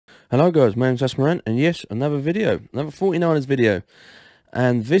Hello guys, my name's Asmarant, and yes, another video, another 49ers video.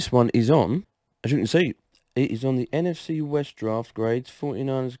 And this one is on, as you can see, it is on the NFC West draft grades.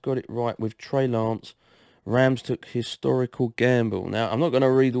 49ers got it right with Trey Lance. Rams took historical gamble. Now, I'm not going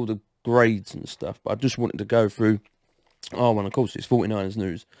to read all the grades and stuff, but I just wanted to go through, and of course it's 49ers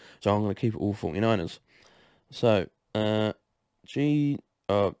news, so I'm going to keep it all 49ers. So, GF,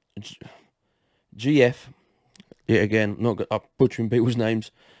 yeah, again, not good, I'm butchering people's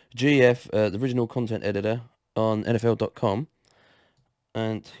names. GF, the original content editor on NFL.com,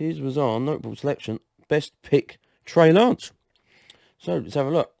 and his was on notable selection, best pick Trey Lance. So let's have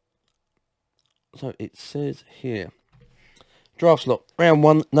a look. So it says here, draft slot, round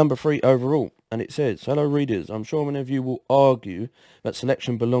 1, number 3 overall, and it says, hello readers, I'm sure many of you will argue that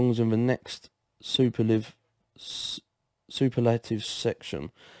selection belongs in the next superlative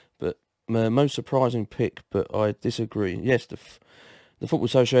section, but most surprising pick, but I disagree. Yes, the Football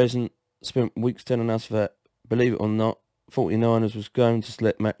Association spent weeks telling us that, believe it or not, 49ers was going to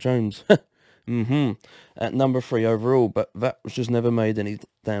select Mac Jones. At number 3 overall, but that was just never made any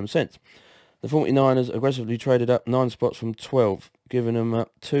damn sense. The 49ers aggressively traded up 9 spots from 12, giving them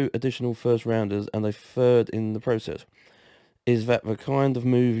up 2 additional first rounders and a third in the process. Is that the kind of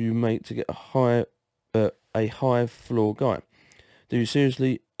move you make to get a high floor guy? Do you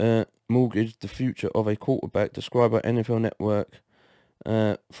seriously mortgage the future of a quarterback described by NFL Network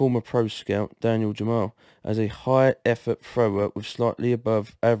former pro scout Daniel Jamal as a high effort thrower with slightly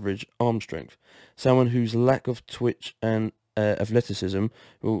above average arm strength, someone whose lack of twitch and athleticism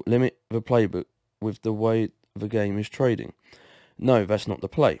will limit the playbook with the way the game is trading? No, that's not the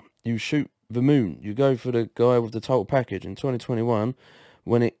play. You shoot the moon. You go for the guy with the total package. In 2021,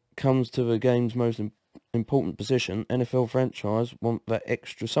 when it comes to the game's most important position, NFL franchise want that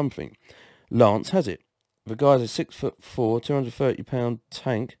extra something. Lance has it. The guy's a 6'4", 230-pound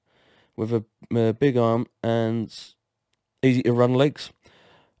tank with a big arm and easy to run legs.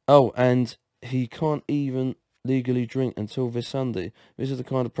 Oh, and he can't even legally drink until this Sunday. This is the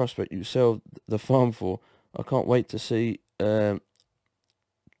kind of prospect you sell the farm for. I can't wait to see Trey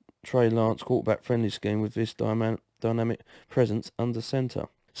Lance quarterback-friendly scheme with this dynamic presence under center.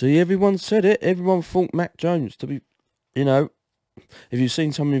 See, everyone said it. Everyone thought Mac Jones to be, if you've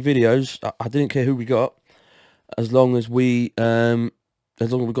seen some of the videos, I didn't care who we got. As long as we got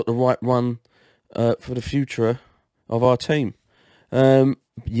the right one for the future of our team.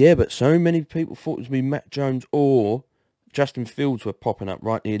 Yeah, but so many people thought it was be Mac Jones or Justin Fields were popping up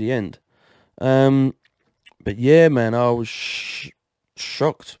right near the end. But yeah, man, I was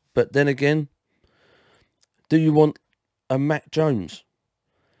shocked. But then again, do you want a Mac Jones?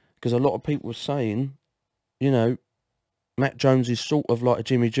 Because a lot of people were saying, Mac Jones is sort of like a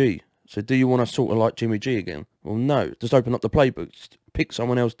Jimmy G. So do you want to sort of like Jimmy G again? Well, no. Just open up the playbook. Just pick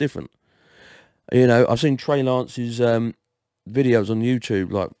someone else different. I've seen Trey Lance's videos on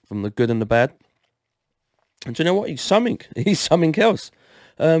YouTube, like from the good and the bad. And do you know what? He's something. He's something else.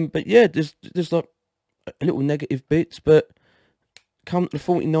 But yeah, there's like a little negative bits. But come to the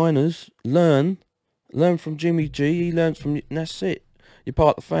 49ers, learn from Jimmy G. He learns from you, and that's it. You're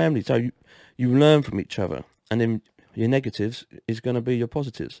part of the family. So you learn from each other. And then your negatives is going to be your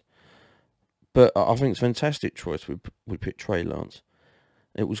positives. But I think it's a fantastic choice. We picked Trey Lance.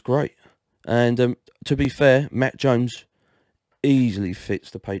 It was great. And to be fair, Mac Jones easily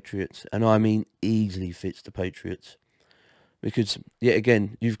fits the Patriots. And I mean easily fits the Patriots. Because, yet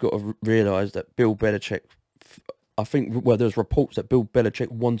again, you've got to realise that Bill Belichick, there's reports that Bill Belichick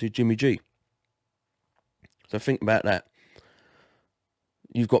wanted Jimmy G. So think about that.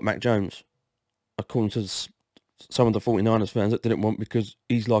 You've got Mac Jones, according to some of the 49ers fans that didn't want because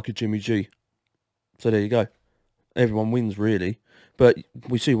he's like a Jimmy G. So there you go. Everyone wins, really. But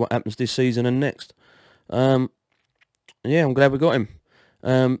we see what happens this season and next. Yeah, I'm glad we got him.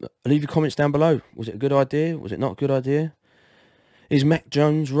 Leave your comments down below. Was it a good idea? Was it not a good idea? Is Mac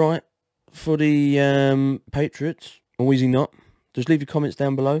Jones right for the Patriots? Or is he not? Just leave your comments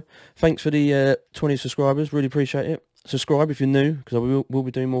down below. Thanks for the 20 subscribers. Really appreciate it. Subscribe if you're new, because I will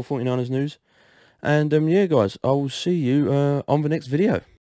be doing more 49ers news. And yeah, guys, I will see you on the next video.